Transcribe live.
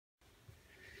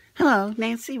Hello,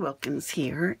 Nancy Wilkins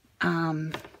here.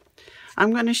 I'm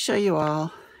going to show you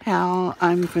all how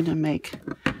I'm going to make,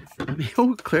 let me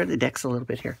clear the decks a little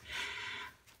bit here.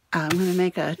 I'm going to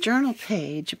make a journal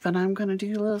page, but I'm going to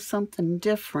do a little something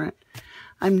different.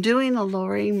 I'm doing the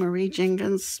Lorrie Marie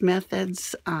Jenkins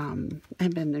methods.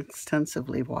 I've been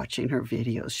extensively watching her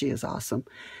videos. She is awesome.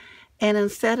 And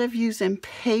instead of using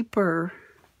paper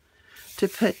to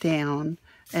put down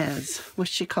as what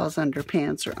she calls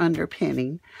underpants or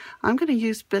underpinning, I'm going to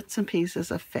use bits and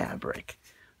pieces of fabric.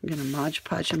 I'm going to Mod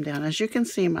Podge them down. As you can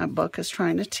see, my book is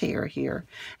trying to tear here.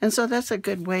 And so that's a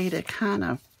good way to kind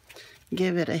of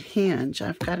give it a hinge.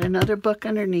 I've got another book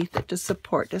underneath it to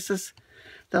support. This is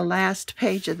the last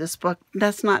page of this book.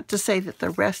 That's not to say that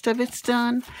the rest of it's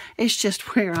done. It's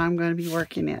just where I'm going to be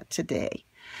working at today.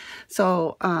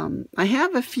 So I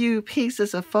have a few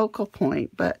pieces of focal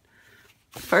point, but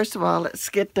first of all, let's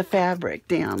get the fabric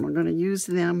down. We're going to use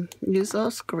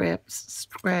those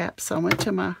scraps. I went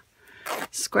to my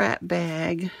scrap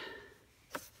bag.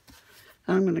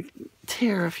 I'm going to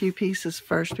tear a few pieces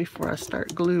first before I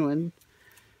start gluing.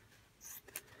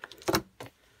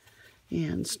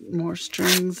 And more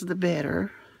strings, the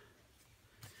better.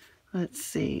 Let's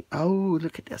see. Oh,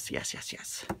 look at this. Yes, yes,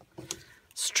 yes.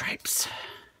 Stripes.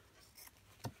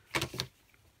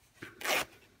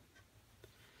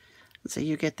 So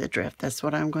you get the drift. That's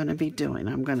what I'm going to be doing.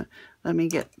 Let me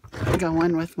get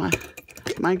going with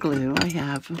my glue. I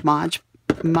have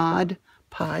Mod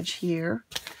Podge here.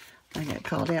 I got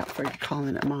called out for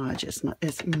calling it Mod.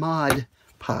 It's Mod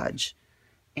Podge.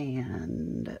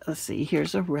 And let's see,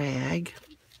 here's a rag.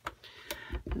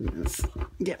 And let's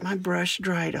get my brush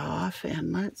dried off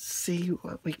and let's see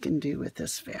what we can do with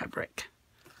this fabric.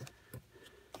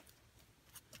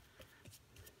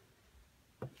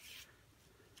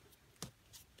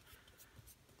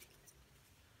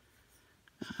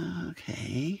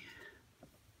 Okay.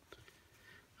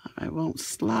 I won't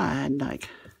slide like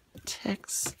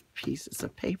text pieces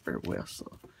of paper will,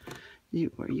 so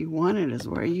where you want it is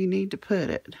where you need to put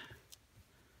it.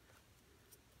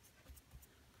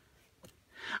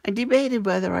 I debated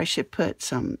whether I should put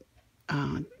some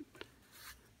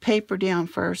paper down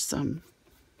first, some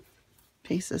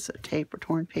pieces of tape or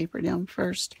torn paper down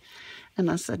first,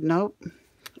 and I said nope,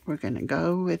 we're going to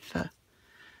go with the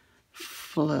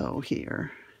flow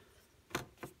here.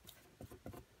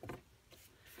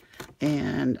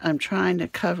 And I'm trying to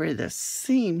cover the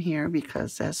seam here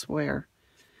because that's where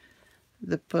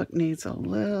the book needs a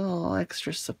little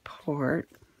extra support.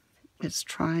 It's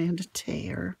trying to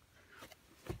tear.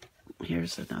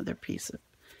 Here's another piece of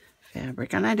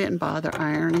fabric. And I didn't bother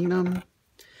ironing them.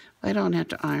 If I don't have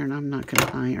to iron, I'm not going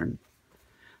to iron.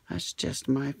 That's just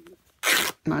my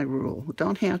rule.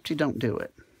 Don't have to, don't do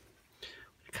it.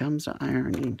 When it comes to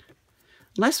ironing.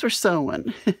 Unless we're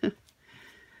sewing. But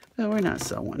we're not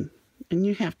sewing. And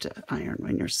you have to iron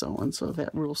when you're sewing, so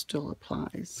that rule still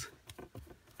applies.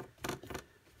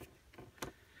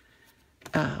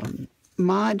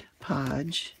 Mod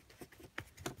Podge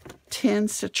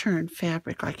tends to turn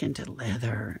fabric like into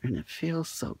leather, and it feels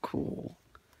so cool.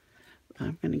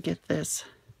 I'm going to get this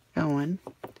going,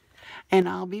 and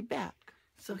I'll be back.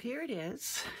 So here it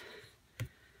is.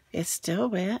 It's still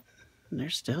wet, and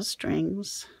there's still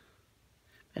strings,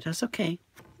 but that's okay.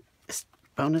 It's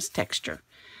bonus texture.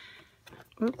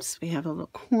 Oops, we have a little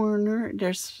corner.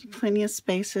 There's plenty of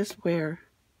spaces where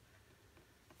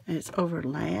it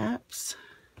overlaps.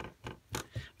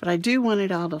 But I do want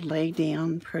it all to lay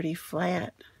down pretty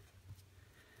flat.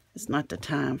 It's not the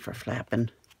time for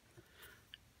flapping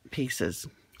pieces.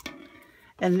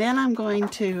 And then I'm going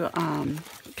to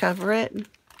cover it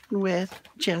with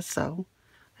gesso.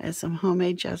 I have some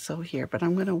homemade gesso here, but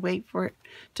I'm going to wait for it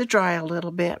to dry a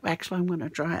little bit. Actually, I'm going to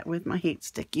dry it with my heat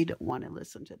stick. You don't want to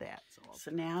listen to that. So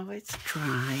now it's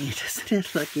dry. Doesn't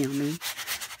it look yummy?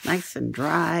 Nice and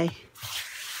dry.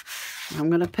 I'm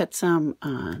going to put some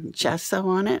gesso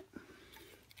on it.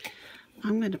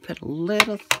 I'm going to put a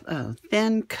little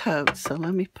thin coat. So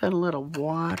let me put a little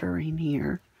water in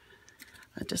here.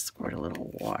 I just squirt a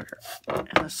little water on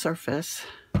the surface.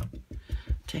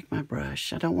 Take my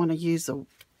brush. I don't want to use the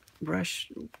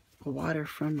water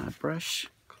from my brush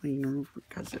cleaner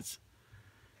because it's,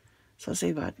 so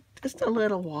see, but just a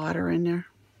little water in there,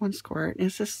 one squirt.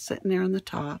 It's just sitting there on the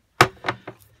top,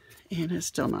 and it's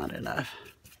still not enough.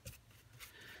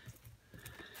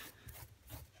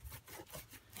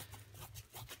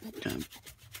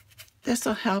 This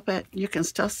will help it. You can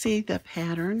still see the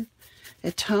pattern.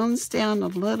 It tones down a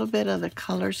little bit of the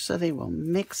colors so they will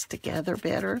mix together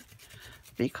better.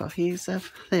 Be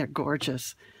cohesive. They're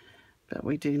gorgeous, but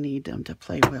we do need them to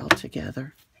play well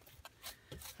together.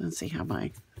 Let's see how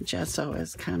my gesso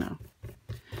is kind of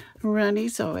runny,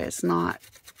 so it's not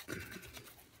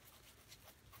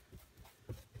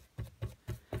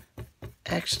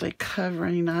actually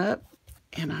covering up.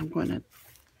 And I'm going to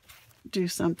do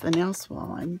something else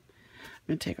while I'm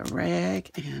going to take a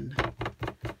rag and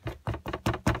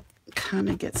kind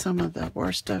of get some of the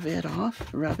worst of it off,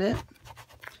 rub it.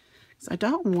 Because I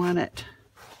don't want it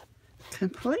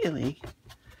completely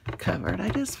covered. I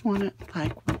just want it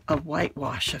like a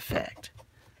whitewash effect.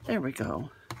 There we go.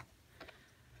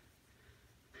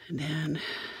 And then,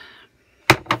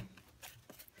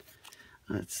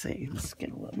 let's see, let's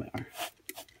get a little more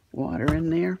water in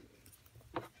there.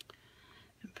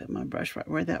 And put my brush right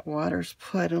where that water's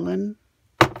puddling.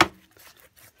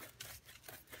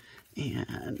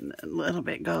 And a little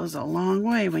bit goes a long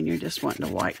way when you're just wanting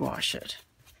to whitewash it.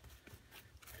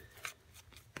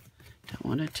 Don't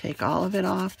want to take all of it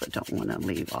off, but don't want to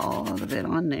leave all of it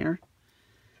on there.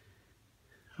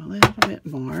 A little bit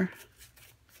more.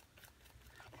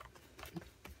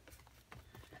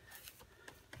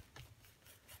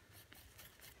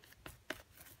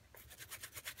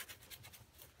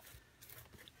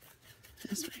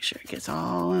 Just make sure it gets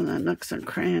all in the nooks and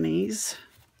crannies.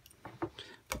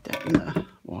 Put that in the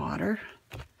water.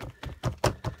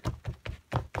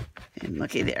 And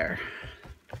looky there.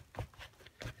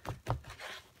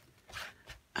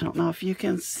 I don't know if you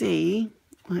can see.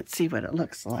 Let's see what it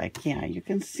looks like. Yeah, you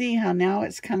can see how now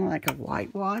it's kind of like a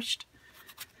whitewashed.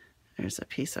 There's a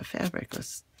piece of fabric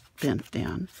that's bent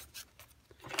down.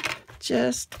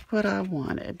 Just what I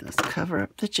wanted. Let's cover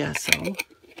up the gesso.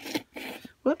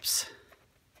 Whoops.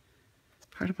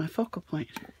 Part of my focal point.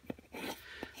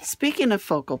 Speaking of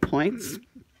focal points,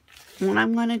 what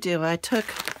I'm going to do, I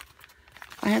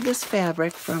had this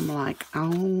fabric from like,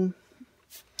 5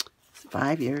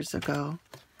 years ago.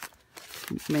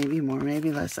 Maybe more, maybe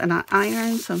less. And I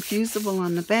ironed some fusible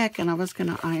on the back, and I was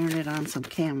going to iron it on some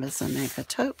canvas and make a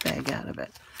tote bag out of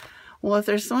it. Well, if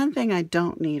there's one thing I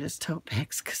don't need is tote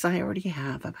bags, because I already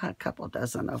have about a couple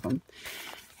dozen of them.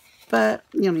 But,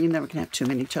 you know, you never can have too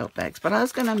many tote bags. But I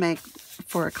was going to make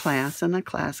for a class, and the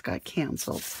class got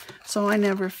canceled. So I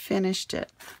never finished it.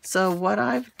 So what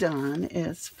I've done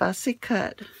is fussy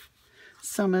cut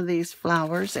some of these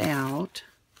flowers out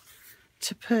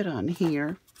to put on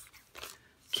here.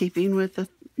 Keeping with the,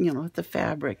 with the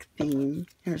fabric theme.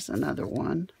 Here's another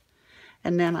one.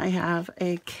 And then I have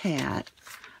a cat.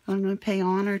 I'm going to pay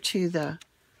honor to the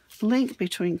link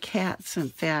between cats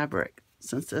and fabric.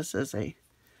 Since this is a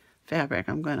fabric,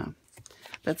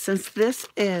 but since this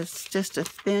is just a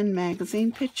thin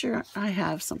magazine picture, I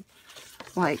have some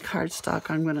white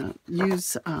cardstock. I'm going to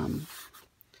use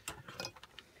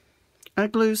a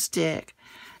glue stick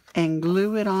and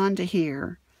glue it onto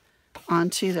here.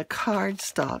 Onto the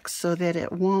cardstock so that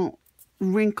it won't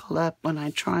wrinkle up when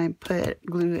I try and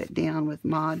glue it down with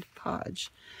Mod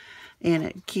Podge, and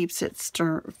it keeps it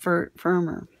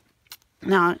firmer.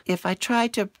 Now, if I try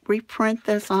to reprint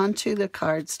this onto the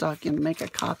cardstock and make a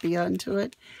copy onto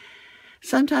it,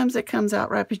 sometimes it comes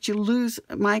out right, but you lose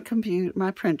my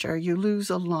printer. You lose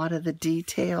a lot of the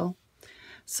detail.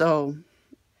 So,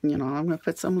 I'm going to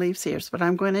put some leaves here. So what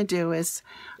I'm going to do is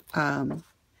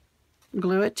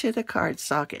glue it to the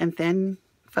cardstock and then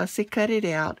fussy cut it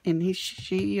out, and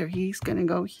she or he's going to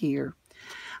go here.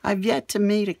 I've yet to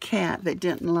meet a cat that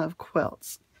didn't love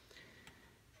quilts.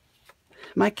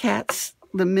 My cats,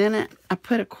 the minute I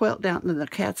put a quilt down, the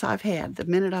cats I've had, the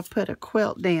minute I put a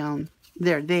quilt down,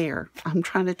 they're there. I'm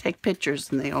trying to take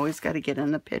pictures, and they always got to get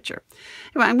in the picture.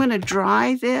 Anyway, I'm going to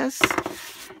dry this,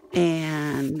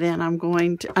 and then I'm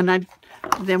going to,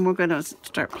 then we're going to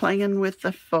start playing with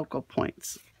the focal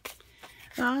points.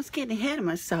 Well, I was getting ahead of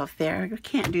myself there. I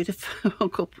can't do the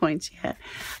focal points yet.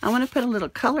 I want to put a little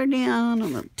color down, a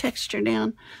little texture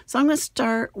down. So I'm going to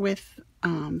start with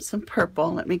some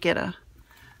purple. Let me get a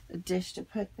dish to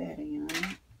put that in.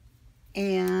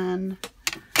 And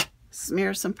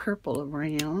smear some purple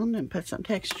around and put some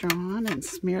texture on and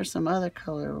smear some other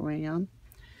color around.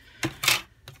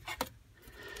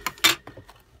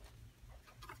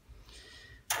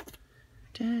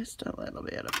 Just a little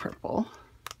bit of purple.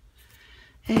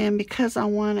 And because I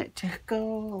want it to go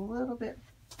a little bit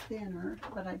thinner,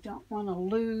 but I don't want to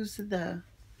lose the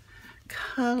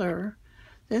color,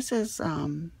 this is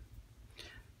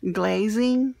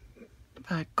glazing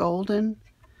by Golden.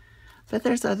 But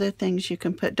there's other things you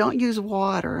can put. Don't use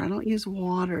water. I don't use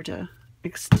water to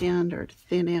extend or to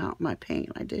thin out my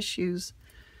paint. I just use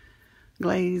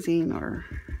glazing or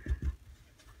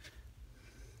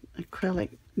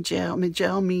acrylic gel.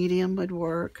 Gel medium would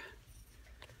work.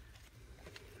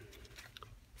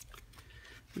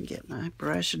 Get my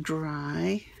brush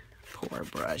dry. Poor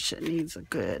brush, it needs a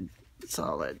good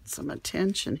some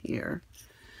attention here,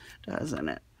 doesn't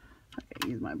it? I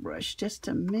use my brush just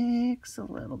to mix a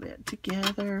little bit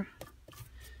together.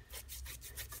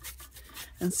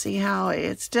 And see how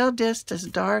it's still just as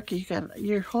dark. You got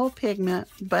your whole pigment,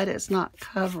 but it's not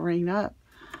covering up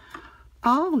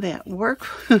all that work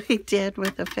we did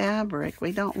with the fabric.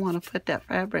 We don't want to put that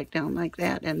fabric down like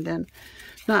that and then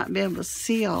not be able to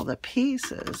see all the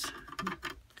pieces.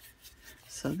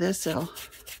 So this will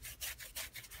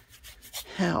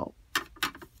help.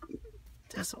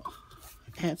 This will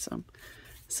add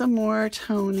some more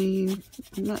toning.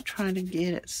 I'm not trying to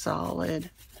get it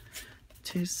solid.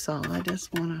 Too solid. I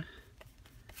just want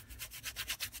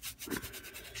to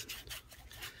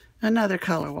another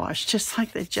color wash, just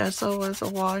like the gesso was a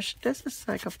wash. This is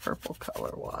like a purple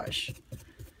color wash,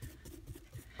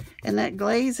 and that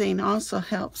glazing also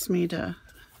helps me to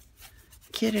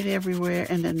get it everywhere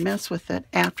and then mess with it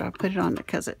after I put it on,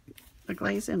 because the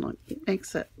glazing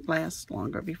makes it last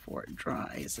longer before it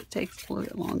dries. It takes a little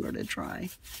bit longer to dry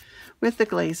with the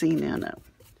glazing in it.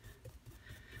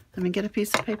 Let me get a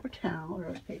piece of paper towel or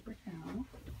a paper towel.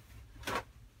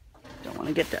 Don't want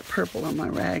to get that purple on my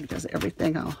rag, because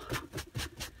everything I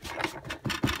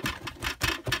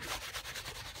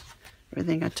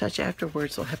touch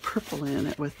afterwards will have purple in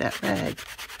it with that rag.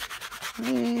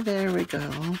 Hey, there we go.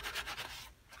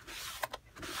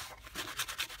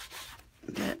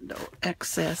 Get the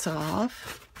excess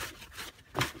off.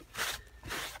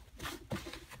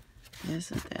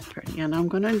 Isn't that pretty? And I'm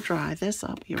going to dry this.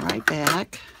 I'll be right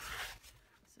back.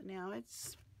 So now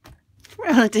it's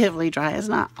relatively dry. It's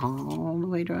not all the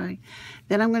way dry.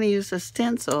 Then I'm going to use a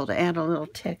stencil to add a little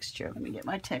texture. Let me get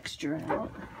my texture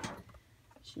out.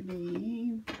 Should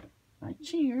be right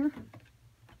here.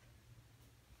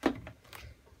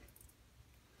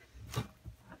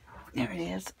 There it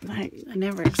is. I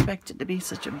never expected to be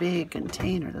such a big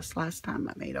container. This last time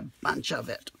I made a bunch of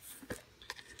it.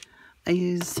 I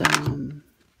used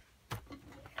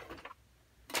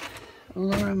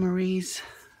Lorrie Marie's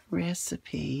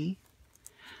recipe.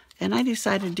 And I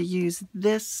decided to use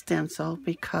this stencil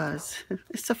because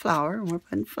it's a flower and we're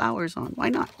putting flowers on. Why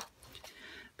not?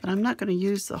 But I'm not going to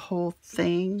use the whole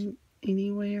thing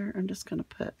anywhere. I'm just going to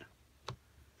put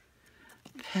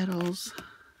petals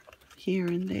here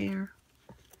and there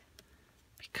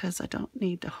because I don't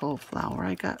need the whole flower.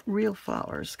 I got real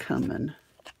flowers coming.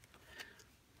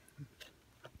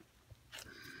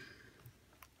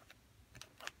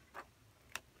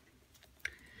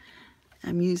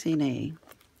 I'm using a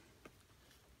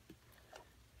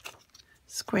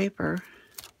scraper.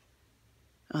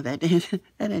 Oh, that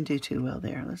didn't do too well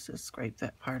there. Let's just scrape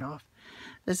that part off.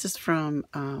 This is from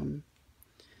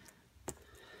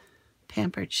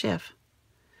Pampered Chef.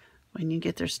 When you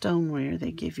get their stoneware,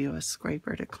 they give you a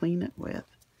scraper to clean it with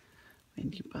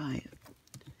when you buy it.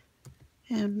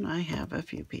 And I have a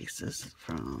few pieces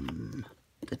from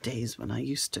the days when I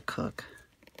used to cook.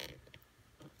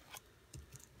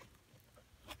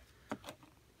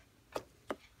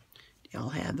 Y'all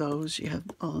have those? You have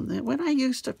when I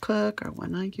used to cook, or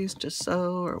when I used to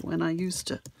sew, or when I used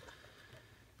to,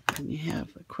 and you have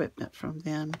equipment from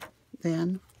then.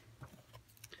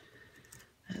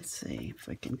 Let's see if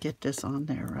we can get this on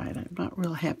there right. I'm not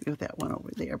real happy with that one over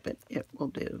there, but it will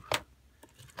do.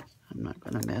 I'm not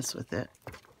going to mess with it.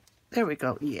 There we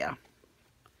go. Yeah.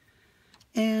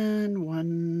 And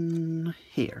one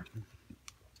here.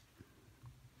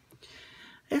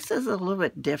 This is a little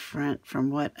bit different from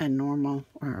what a normal,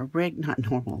 or not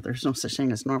normal, there's no such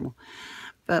thing as normal,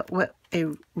 but what a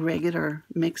regular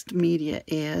mixed media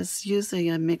is. Usually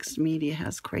a mixed media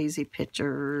has crazy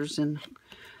pictures and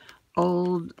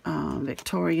old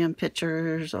Victorian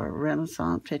pictures or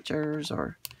Renaissance pictures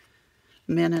or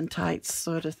men in tights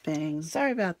sort of thing.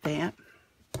 Sorry about that.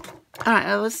 All right,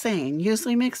 I was saying,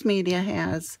 usually mixed media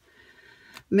has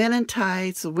men in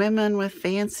tights, women with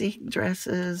fancy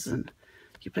dresses, and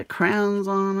you put crowns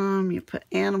on them, you put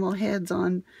animal heads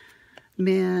on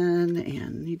men,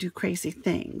 and you do crazy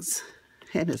things.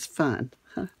 It is fun.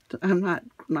 I'm not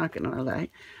going to lie.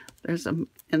 There's in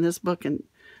this book, in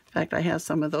fact, I have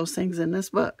some of those things in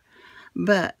this book.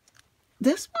 But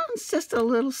this one's just a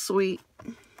little sweet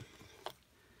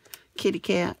kitty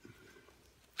cat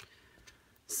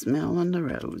smelling the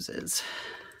roses.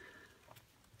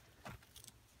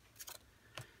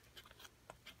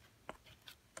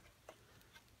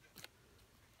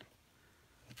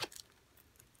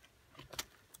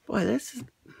 Boy,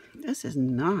 this is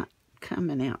not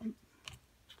coming out.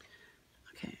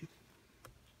 Okay.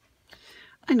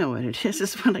 I know what it is.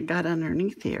 It's what I got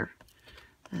underneath here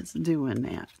that's doing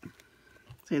that.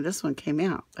 See, this one came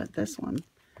out, but this one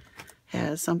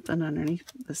has something underneath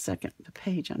the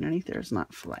page underneath there is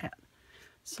not flat.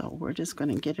 So we're just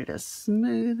going to get it as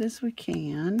smooth as we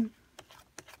can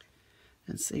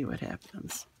and see what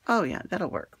happens. Oh yeah, that'll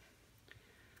work.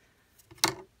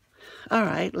 All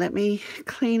right, let me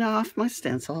clean off my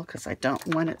stencil because I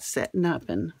don't want it setting up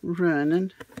and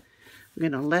running. I'm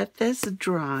going to let this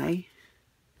dry,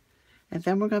 and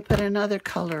then we're going to put another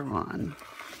color on.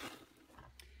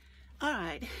 All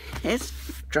right, it's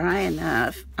dry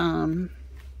enough. When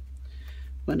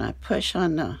I push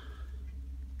on the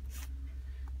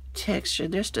texture,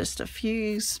 there's just a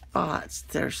few spots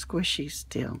that are squishy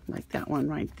still, like that one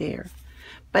right there.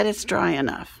 But it's dry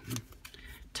enough.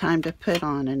 Time to put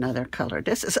on another color.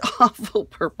 This is awful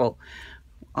purple.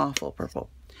 Awful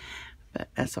purple. But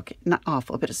that's okay. Not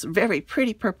awful, but it's very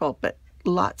pretty purple, but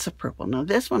lots of purple. Now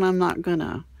this one I'm not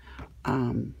gonna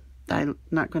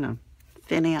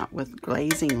thin out with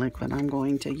glazing liquid. I'm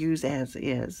going to use as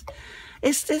is.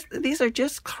 It's just, these are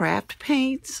just craft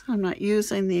paints. I'm not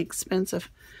using the expensive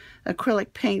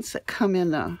acrylic paints that come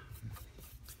in the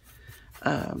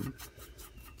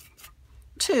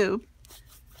tube.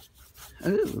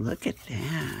 Ooh, look at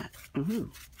that.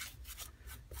 Ooh.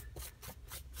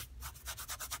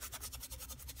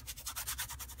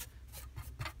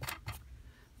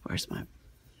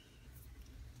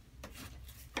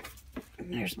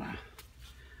 There's my,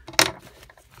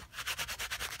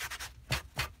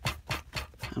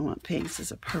 I want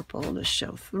pieces of purple to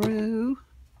show through.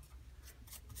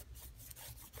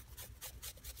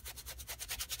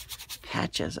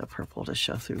 Patches of purple to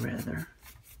show through, rather.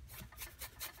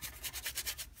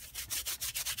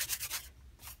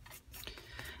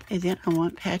 And then I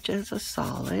want patches of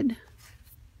solid.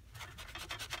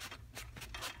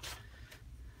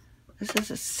 This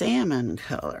is a salmon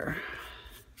color.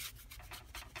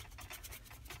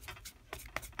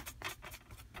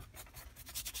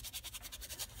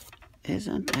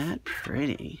 Isn't that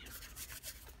pretty?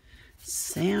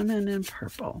 Salmon and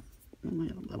purple. Only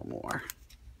a little more.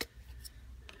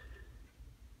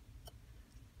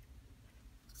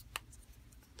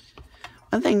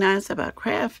 One thing nice about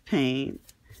craft paint,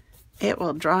 it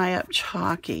will dry up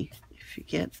chalky. If you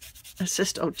get, it's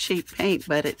just old cheap paint,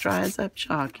 but it dries up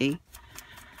chalky.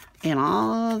 And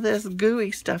all this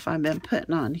gooey stuff I've been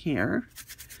putting on here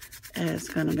is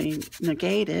going to be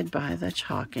negated by the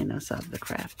chalkiness of the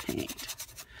craft paint.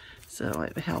 So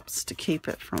it helps to keep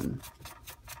it from,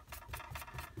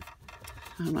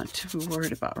 I'm not too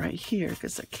worried about right here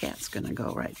because the cat's going to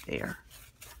go right there.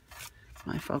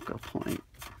 My focal point.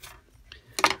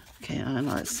 Okay, and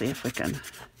let's see if we can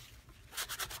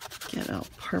get a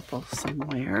purple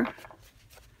somewhere.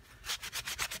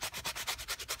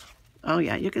 Oh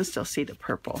yeah, you can still see the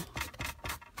purple.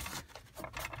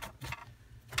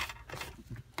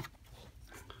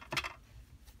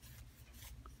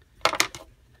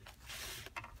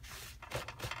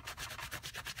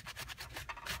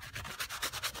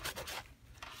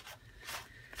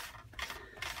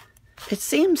 It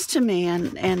seems to me,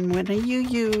 and when you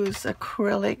use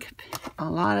acrylic, a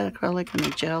lot of acrylic and the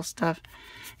gel stuff,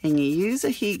 and you use a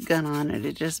heat gun on it,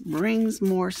 it just brings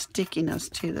more stickiness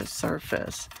to the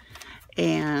surface.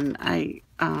 And I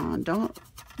don't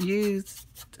use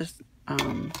this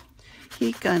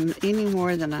heat gun any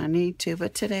more than I need to,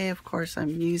 but today, of course,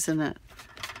 I'm using it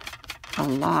a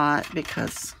lot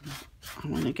because I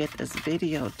want to get this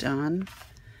video done.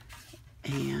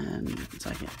 And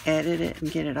so I can edit it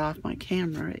and get it off my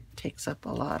camera. It takes up a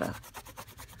lot of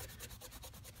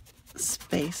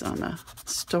space on the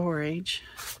storage.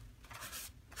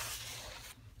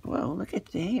 Whoa, look at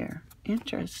there.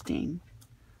 Interesting.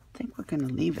 I think we're going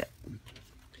to leave it. In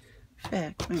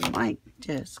fact, we might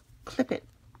just clip it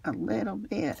a little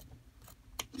bit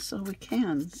so we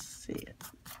can see it.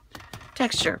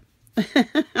 Texture.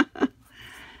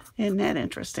 Isn't that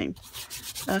interesting?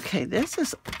 Okay, this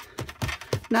is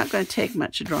not going to take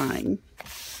much drying.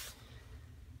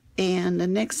 And the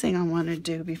next thing I want to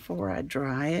do before I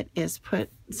dry it is put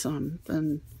some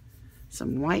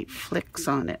white flicks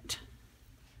on it.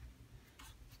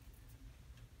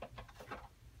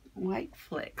 White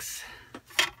flicks.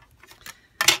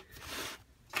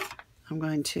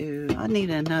 I need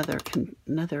another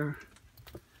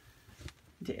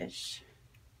dish.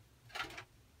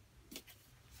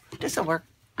 This will work.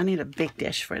 I need a big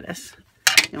dish for this.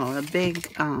 You know, a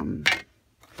big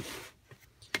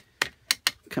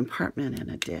compartment in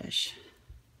a dish.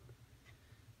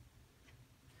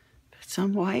 Put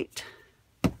some white,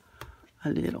 a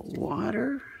little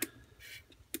water,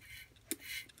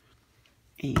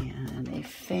 and a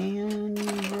fan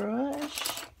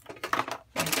brush.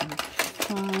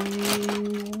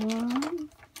 find one.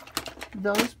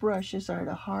 Those brushes are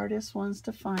the hardest ones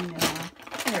to find in my,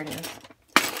 there it is.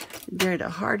 They're the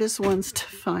hardest ones to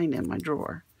find in my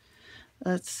drawer.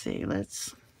 Let's see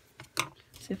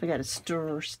if I got a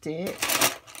stir stick.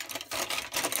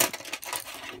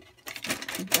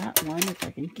 I got one if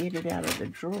I can get it out of the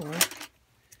drawer.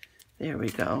 There we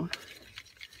go.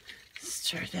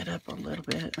 Stir that up a little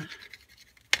bit.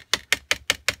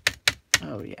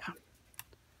 Oh yeah.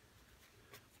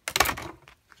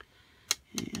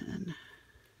 And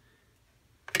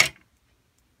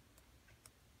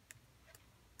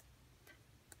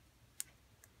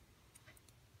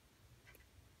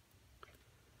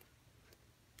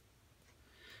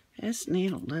just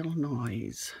need a little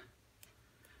noise.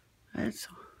 That's a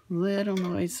little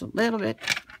noise, a little bit.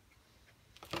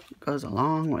 Goes a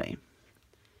long way.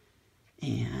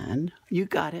 And you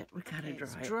got it. We got it dry.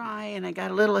 It's dry, and I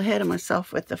got a little ahead of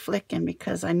myself with the flicking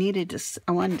because I wanted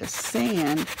to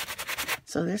sand.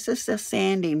 So this is the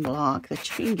sanding block that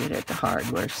you can get at the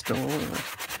hardware store or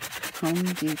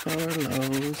Home Depot or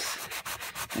Lowe's.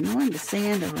 And I wanted to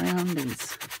sand around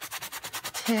these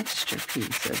texture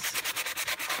pieces.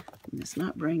 And it's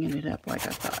not bringing it up like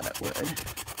I thought it would.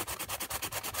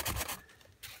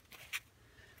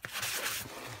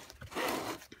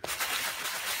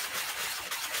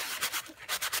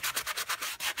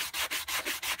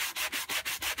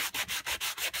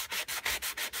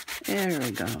 There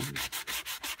we go.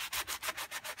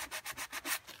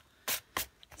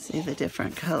 See the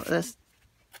different colors.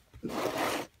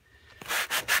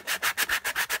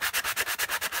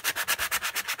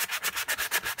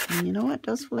 And you know what?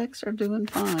 Those flecks are doing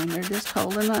fine. They're just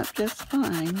holding up just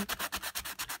fine.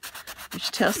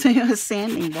 Which tells me a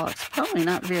sanding block's probably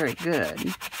not very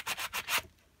good.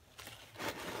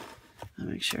 I'll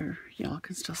make sure y'all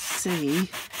can still see.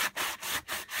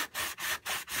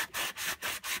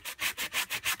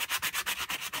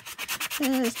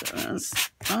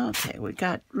 Okay, we're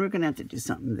gonna have to do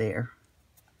something there.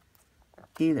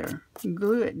 Either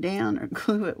glue it down or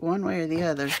glue it one way or the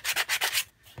other.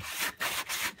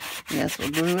 Yes,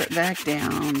 we'll glue it back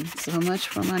down. So much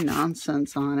for my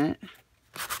nonsense on it.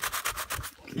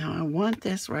 Now I want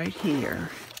this right here.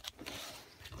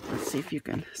 Let's see if you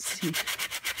can see.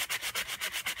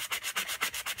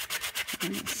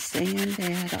 I'm gonna sand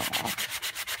that off.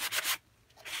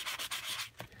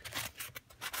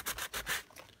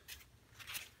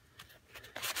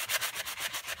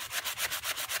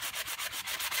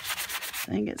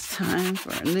 I think it's time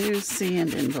for a new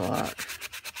sanding block.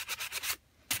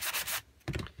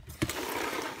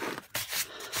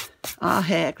 Oh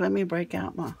heck, let me break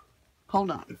out my,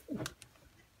 hold on.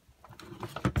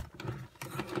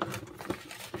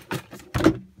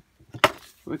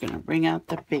 We're gonna bring out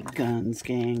the big guns,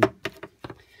 gang.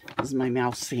 This is my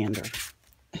mouse sander.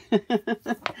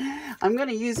 I'm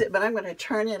gonna use it, but I'm gonna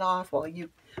turn it off while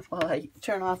I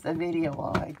turn off the video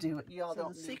while I do it. Y'all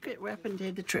don't. The secret weapon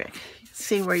did the trick.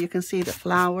 See where you can see the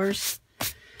flowers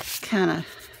kind of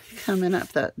coming up,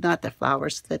 not the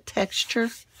flowers, the texture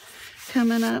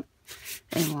coming up.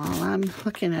 And while I'm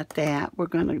looking at that, we're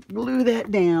going to glue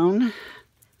that down.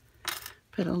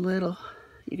 Put a little,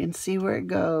 you can see where it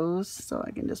goes. So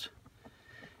I can just,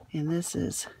 and this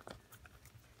is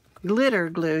glitter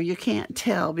glue. You can't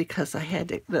tell because I had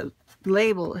to, the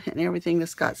label and everything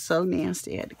just got so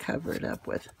nasty. I had to cover it up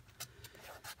with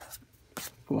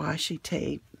washi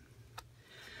tape.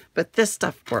 But this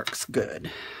stuff works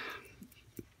good.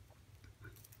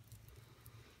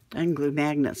 I can glue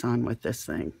magnets on with this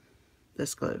thing,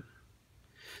 this glue.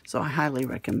 So I highly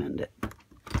recommend it.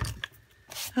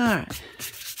 All right.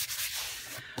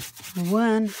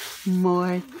 One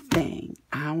more thing.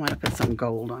 I want to put some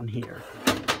gold on here.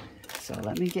 So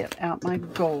let me get out my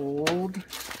gold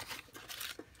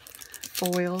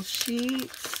foil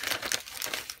sheets.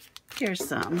 Here's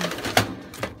some.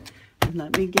 And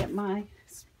let me get my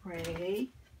spray.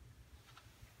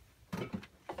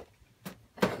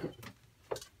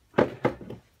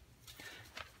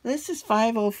 This is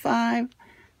 505.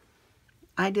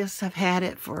 I just have had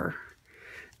it for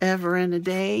ever and a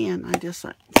day, and I just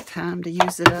like it's time to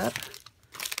use it up.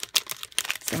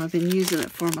 So I've been using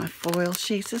it for my foil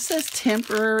sheets. It says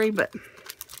temporary, but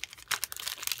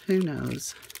who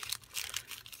knows?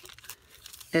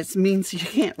 It means you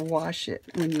can't wash it.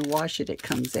 When you wash it, it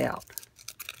comes out.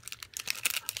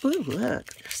 Ooh,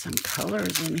 look, there's some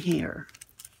colors in here.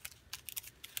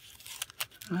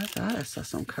 I thought I saw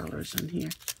some colors in here.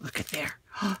 Look at there.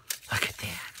 Oh, look at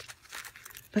that.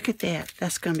 Look at that.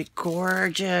 That's going to be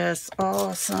gorgeous.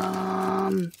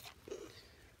 Awesome.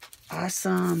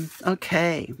 Awesome.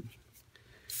 Okay.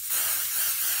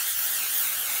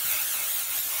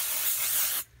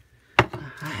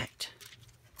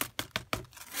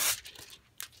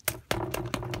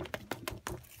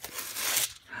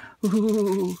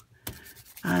 Ooh,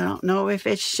 I don't know if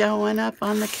it's showing up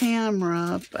on the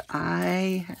camera, but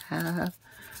I have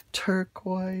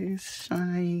turquoise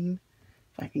shine.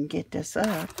 If I can get this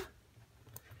up.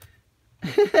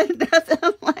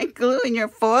 Nothing like gluing your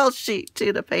foil sheet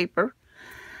to the paper.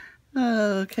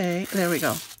 Okay, there we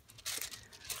go.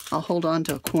 I'll hold on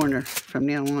to a corner from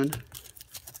now on.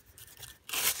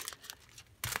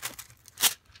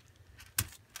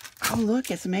 Oh,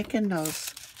 look, it's making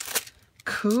those.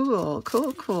 Cool,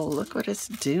 cool, cool. Look what it's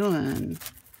doing.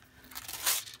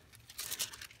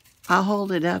 I'll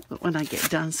hold it up when I get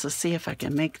done, so see if I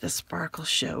can make the sparkle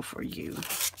show for you.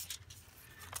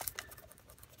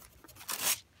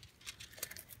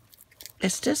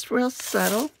 It's just real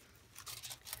subtle.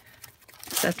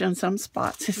 Except in some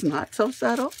spots it's not so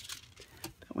subtle.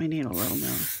 But we need a little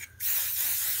more.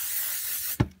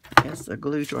 I guess the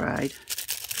glue dried.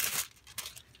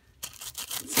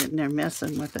 Sitting there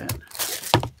messing with it.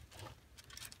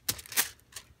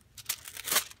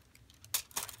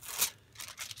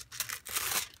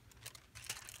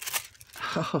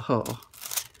 Oh,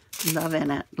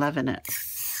 loving it, loving it.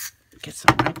 Get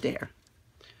some right there.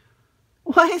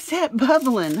 Why is that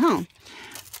bubbling? Oh,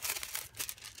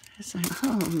 it's a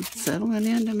home, settling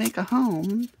in to make a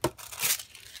home.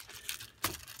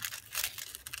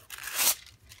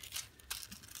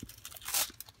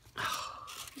 Oh,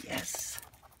 yes.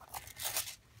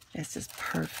 This is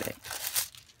perfect.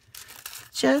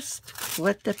 Just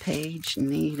what the page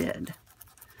needed.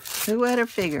 Who would have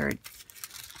figured?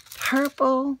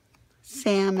 Purple,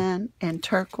 salmon, and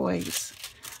turquoise.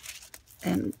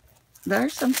 And there are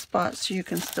some spots you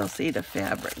can still see the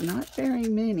fabric. Not very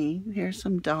many. Here's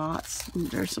some dots.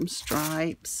 There's some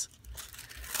stripes.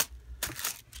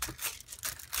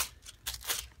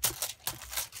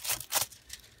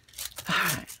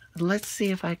 Alright, let's see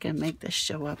if I can make this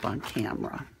show up on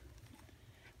camera.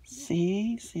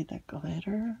 See the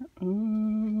glitter?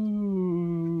 Ooh.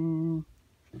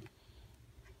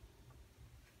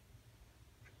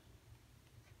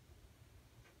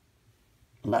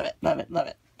 Love it, love it, love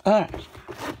it. All right,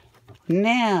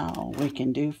 now we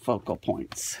can do focal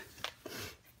points.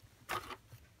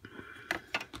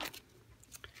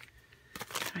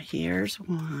 Here's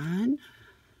one.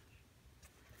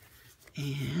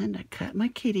 And I cut my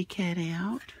kitty cat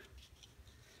out.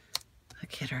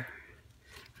 Look at her.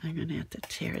 I'm going to have to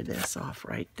tear this off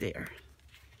right there.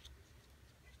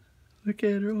 Look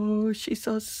at her. Oh, she's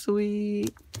so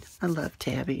sweet. I love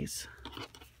tabbies.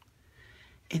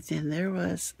 And then there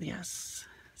was, yes,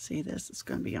 see, this is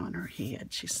going to be on her head.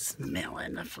 She's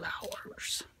smelling the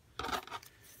flowers.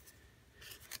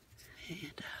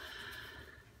 And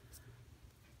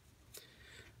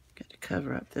got to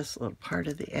cover up this little part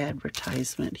of the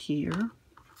advertisement here.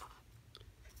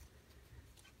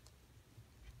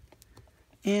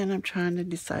 And I'm trying to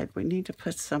decide, we need to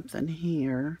put something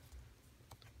here,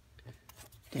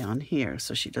 down here,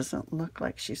 so she doesn't look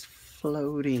like she's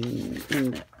floating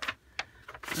in the...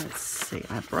 Let's see,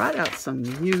 I brought out some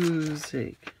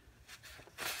music.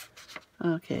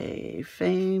 Okay,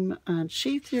 Fame,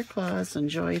 unsheath your claws,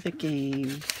 enjoy the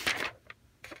game.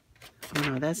 Oh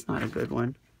no, that's not a good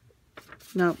one.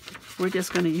 Nope, we're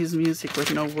just going to use music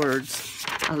with no words.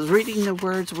 I was reading the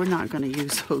words, we're not going to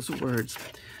use those words.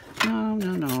 No,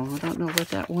 no, no, I don't know what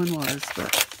that one was,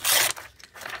 but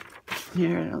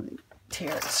here, I'll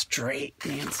tear it straight,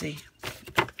 Nancy.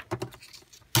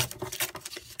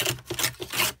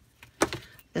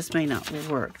 This may not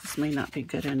work. This may not be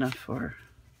good enough for...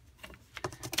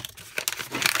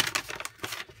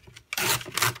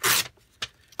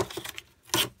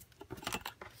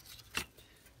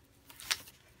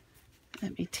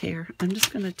 Let me tear. I'm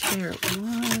just going to tear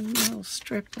one little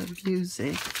strip of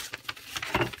music.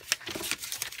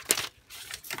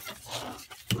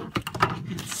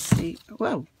 And see.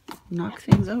 Whoa! Knock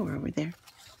things over there.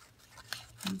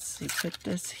 Let's see. Put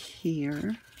this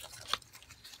here.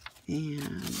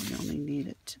 And we only need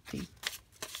it to be,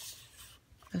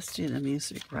 let's do the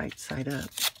music right side up.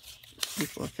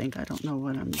 People think I don't know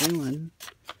what I'm doing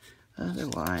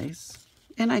otherwise,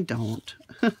 and I don't.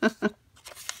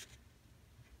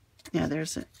 Yeah,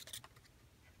 there's it.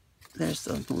 There's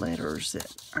the letters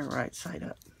that are right side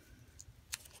up.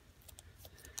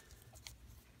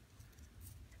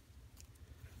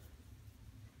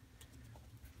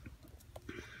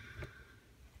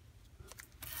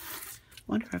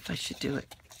 Wonder if I should do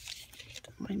it.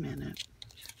 Wait a minute.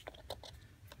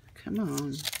 Come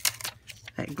on.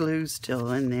 That glue's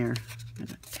still in there. I'm going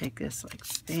to take this like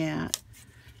that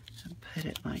and put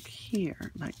it like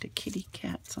here, like the kitty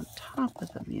cat's on top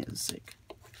of the music.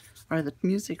 Or the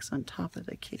music's on top of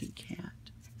the kitty cat.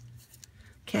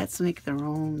 Cats make their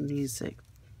own music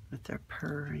with their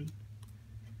purring.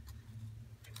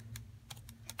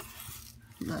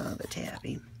 Love a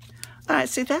tabby. All right,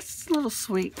 see, that's a little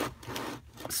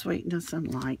sweetness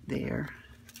and light there.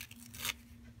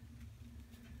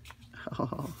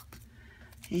 Oh,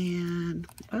 and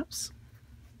oops.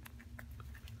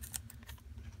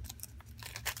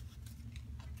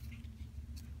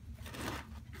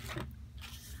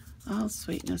 All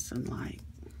sweetness and light.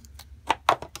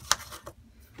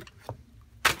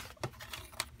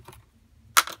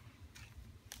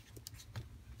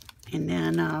 And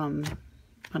then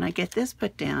when I get this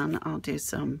put down, I'll do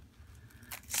some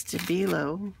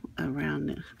Stabilo around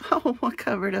it. Oh, I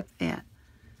covered up that.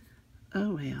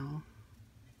 Oh, well.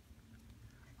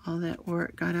 All that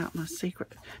work got out my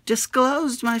secret.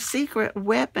 Disclosed my secret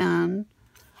weapon.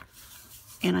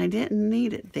 And I didn't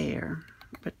need it there.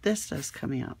 But this does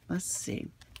come out. Let's see.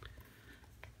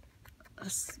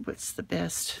 What's the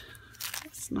best?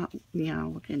 It's not, yeah,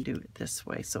 we can do it this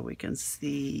way so we can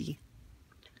see.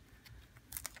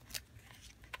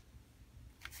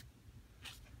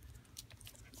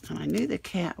 And I knew the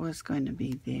cat was going to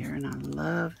be there, and I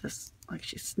love this, like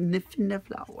she's sniffing the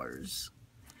flowers.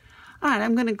 All right,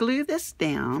 I'm going to glue this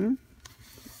down,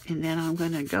 and then I'm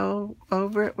going to go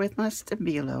over it with my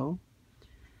Stabilo,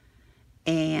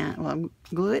 and well,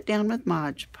 glue it down with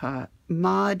Mod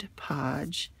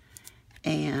Podge,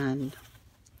 and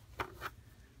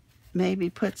maybe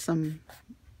put some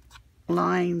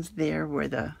lines there where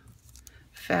the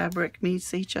fabric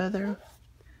meets each other.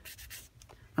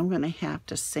 I'm going to have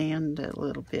to sand a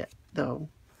little bit, though,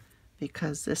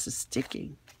 because this is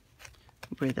sticky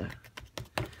where the...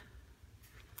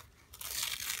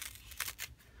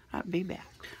 I'll be back.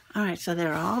 All right, so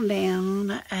they're all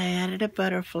down. I added a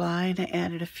butterfly, and I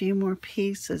added a few more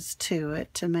pieces to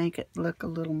it to make it look a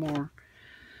little more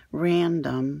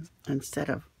random instead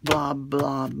of blob,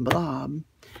 blob, blob.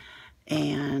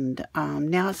 And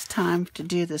now it's time to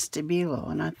do the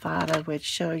Stabilo, and I thought I would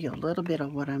show you a little bit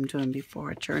of what I'm doing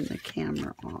before I turn the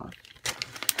camera off.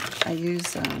 I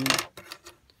use,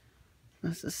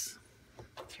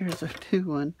 here's a new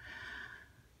one.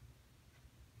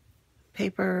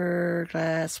 Paper,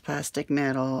 glass, plastic,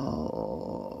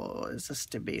 metal is a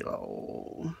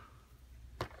Stabilo.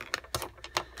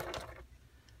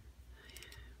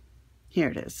 Here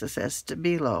it is. It says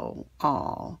Stabilo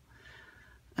all.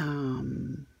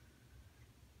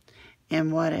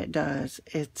 And what it does,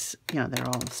 it's, you know, they're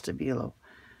all Stabilo.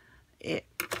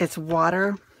 It's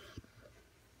water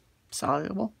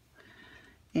soluble,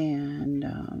 and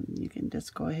you can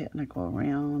just go ahead and go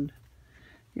around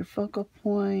your focal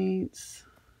points,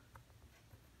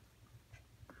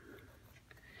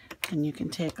 and you can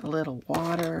take a little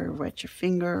water, wet your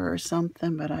finger or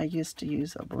something, but I used to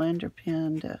use a blender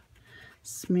pen to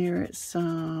smear it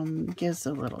some. Gives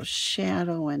a little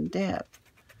shadow and depth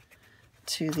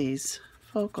to these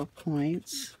focal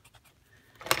points.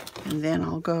 And then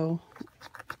I'll go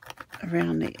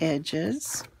around the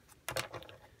edges,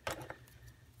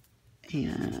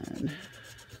 and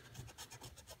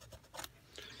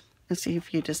let's see,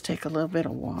 if you just take a little bit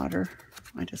of water,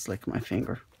 I just licked my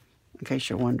finger in case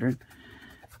you're wondering,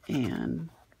 and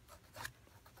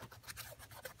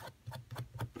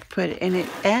put it, and it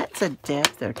adds a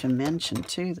depth or dimension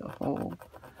to the whole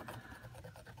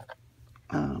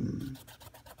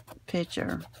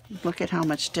picture. Look at how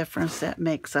much difference that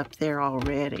makes up there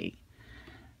already.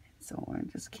 So we'll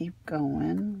just keep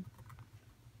going.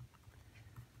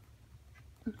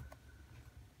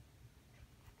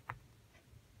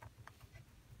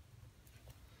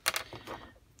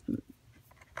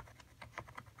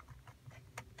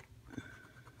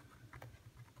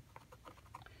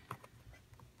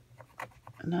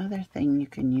 Another thing you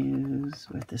can use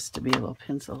with the Stabilo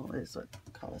pencil is what I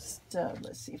call a stub.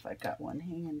 Let's see if I got one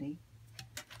handy.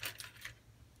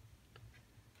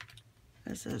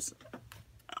 This is,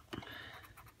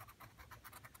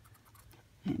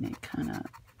 and it kind of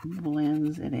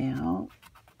blends it out.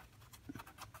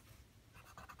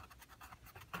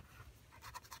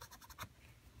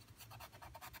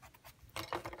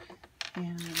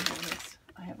 And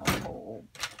I have a whole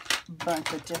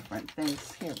bunch of different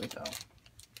things. Here we go.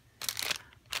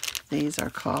 These are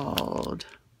called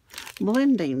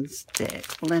blending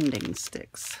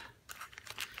sticks.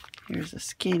 Here's a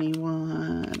skinny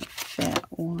one, a fat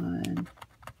one,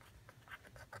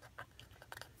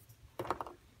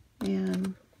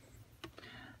 and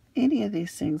any of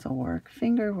these things will work.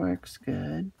 Finger works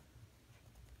good.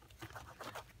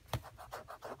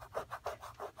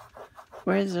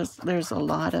 Whereas there's a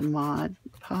lot of Mod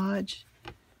Podge.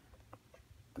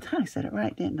 I said it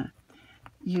right, didn't I?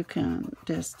 you can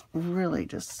just really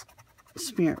just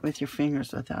smear it with your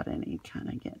fingers without any kind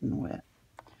of getting wet.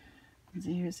 So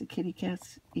here's the kitty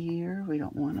cat's ear. We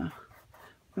want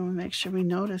to make sure we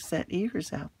notice that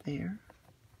ear's out there.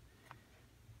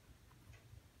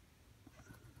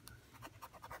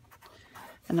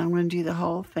 And I'm going to do the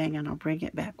whole thing, and I'll bring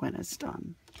it back when it's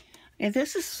done. And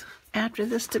this is after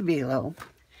the stabilo.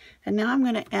 And now I'm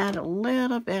going to add a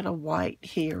little bit of white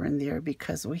here and there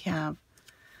because we have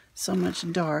so much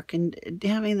dark. And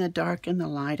having the dark and the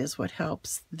light is what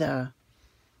helps the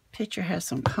picture has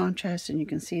some contrast, and you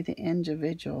can see the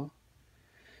individual.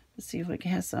 Let's see if we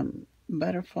can have some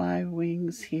butterfly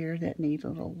wings here that need a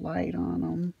little light on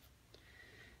them.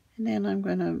 And then I'm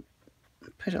going to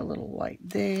put a little white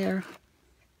there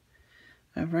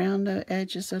around the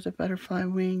edges of the butterfly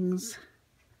wings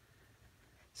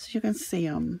so you can see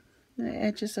them, the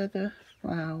edges of the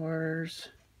flowers,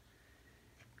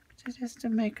 just to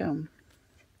make them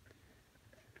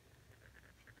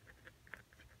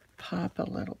pop a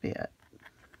little bit.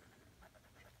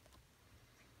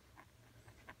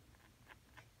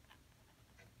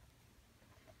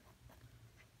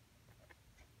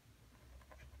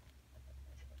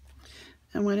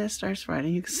 And when it starts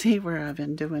writing, you can see where I've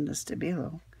been doing the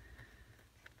stabilo.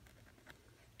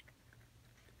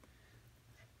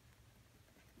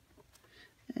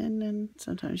 And then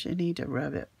sometimes you need to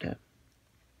rub it to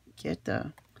get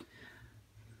the,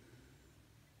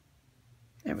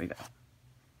 there we go.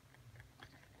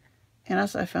 And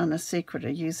also I found the secret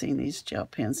of using these gel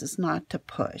pens is not to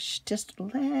push. Just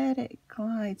let it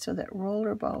glide so that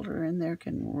roller baller in there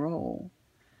can roll.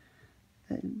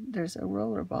 There's a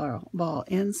roller ball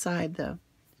inside the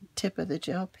tip of the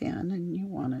gel pen, and you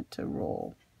want it to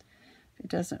roll. If it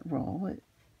doesn't roll,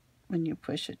 when you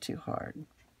push it too hard.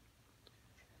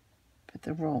 But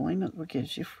the rolling is what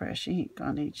gives you fresh ink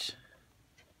on each.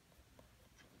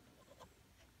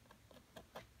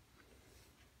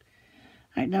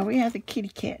 All right, now we have the kitty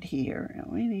cat here,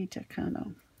 and we need to kind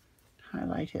of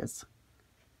highlight his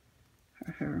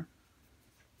or her.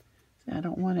 So I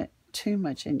don't want it too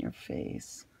much in your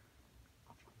face.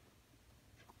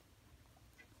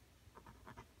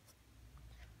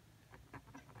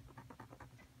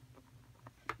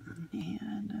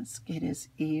 And let's get his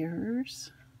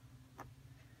ears,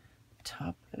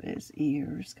 top of his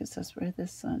ears, because that's where the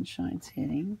sunshine's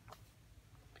hitting.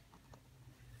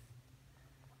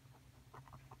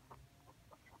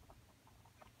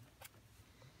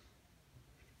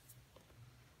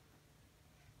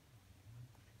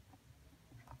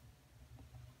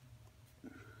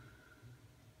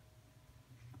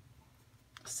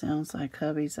 Sounds like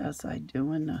hubby's outside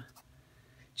doing the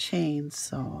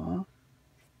chainsaw.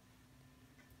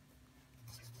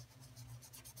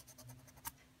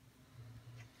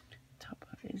 Top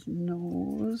of his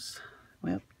nose.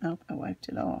 Well, nope, I wiped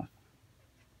it off.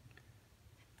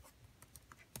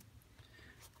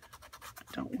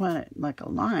 I don't want it like a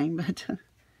line, but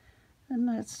and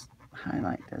let's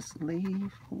highlight this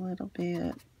leaf a little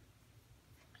bit.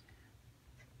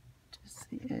 Just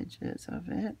the edges of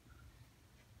it.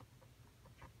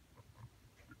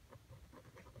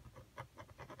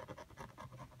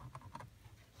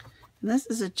 And this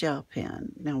is a gel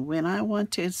pen. Now when I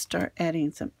want to start adding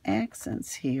some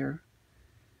accents here,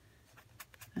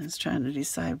 I was trying to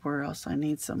decide where else I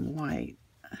need some white.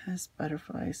 This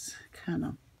butterfly's kind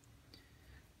of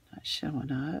not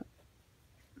showing up.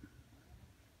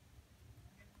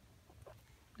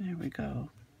 There we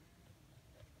go.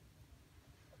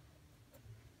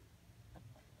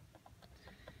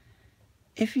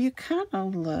 If you kind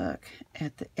of look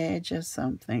at the edge of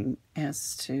something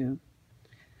as to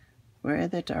where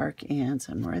the dark ends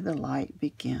and where the light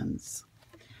begins,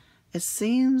 it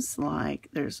seems like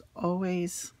there's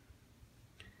always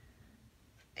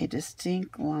a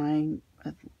distinct line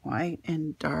with white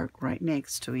and dark right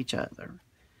next to each other.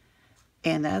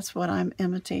 And that's what I'm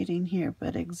imitating here,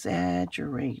 but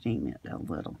exaggerating it a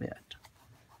little bit.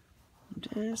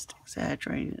 Just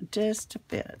exaggerating it just a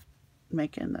bit,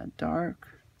 making the dark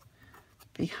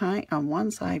behind on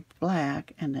one side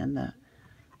black, and then the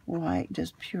white,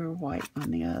 just pure white on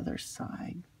the other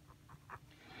side.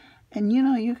 And you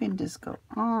know, you can just go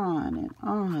on and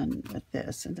on with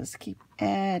this and just keep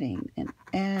adding and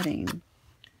adding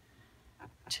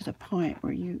to the point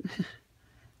where you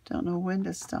don't know when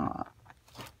to stop.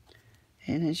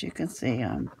 And as you can see,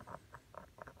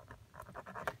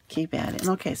 keep adding.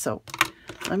 Okay, so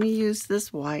let me use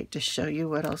this white to show you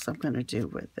what else I'm going to do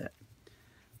with it.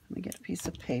 Let me get a piece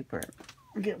of paper.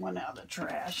 Get one out of the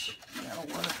trash. That'll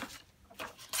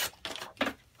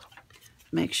work.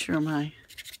 Make sure my...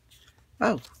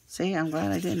 Oh, see, I'm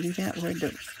glad I didn't do that. Where'd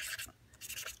the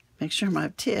make sure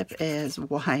my tip is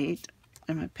white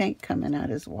and my paint coming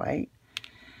out is white.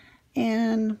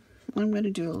 And I'm going to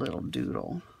do a little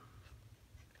doodle.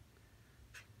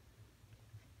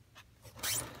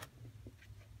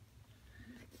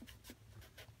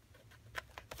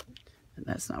 And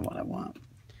that's not what I want.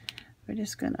 We're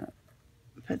just going to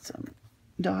put some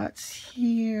dots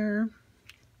here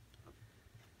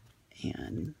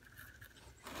and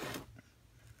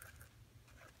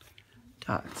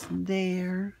dots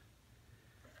there,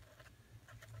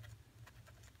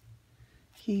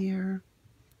 here,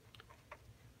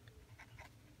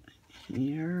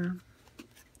 here,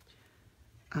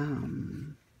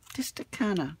 just to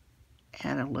kind of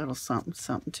add a little something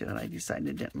to it. I decided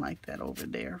I didn't like that over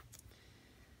there.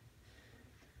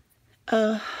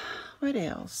 What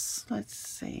else? Let's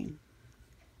see.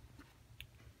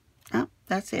 Oh,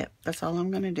 that's it. That's all I'm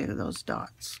going to do, those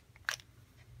dots.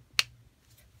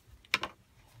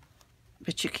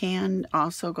 But you can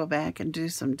also go back and do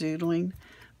some doodling.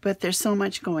 But there's so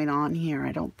much going on here,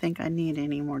 I don't think I need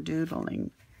any more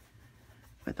doodling.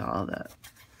 With all the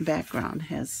background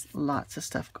has lots of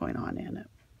stuff going on in it.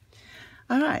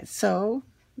 Alright, so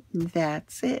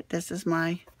that's it. This is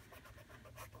my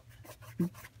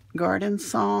garden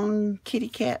song, kitty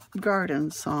cat garden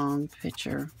song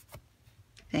picture.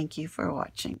 Thank you for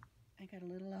watching. I got a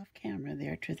little off camera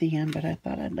there to the end, but I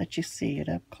thought I'd let you see it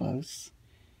up close.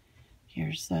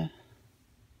 Here's the,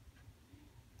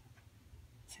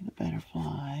 see the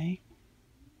butterfly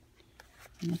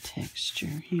and the texture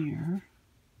here.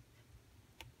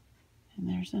 And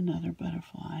there's another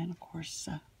butterfly, and of course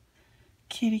a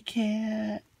kitty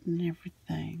cat and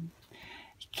everything.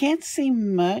 You can't see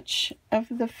much of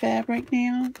the fabric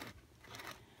now,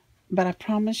 but I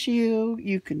promise you,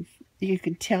 you can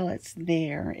tell it's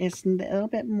there. It's a little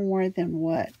bit more than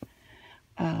what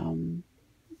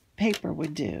paper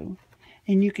would do,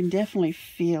 and you can definitely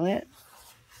feel it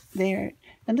there.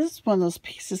 And this is one of those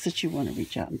pieces that you want to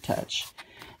reach out and touch.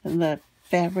 And the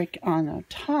fabric on the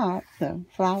top, the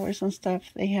flowers and stuff,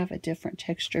 they have a different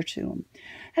texture to them. I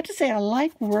have to say, I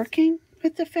like working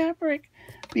with the fabric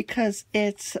because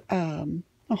it's a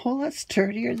whole lot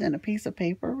sturdier than a piece of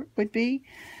paper would be.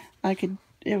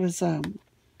 It was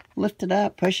lift it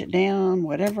up, push it down,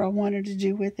 whatever I wanted to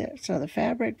do with it. So the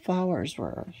fabric flowers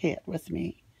were a hit with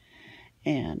me.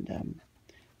 And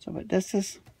but this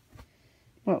is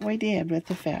what we did with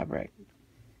the fabric.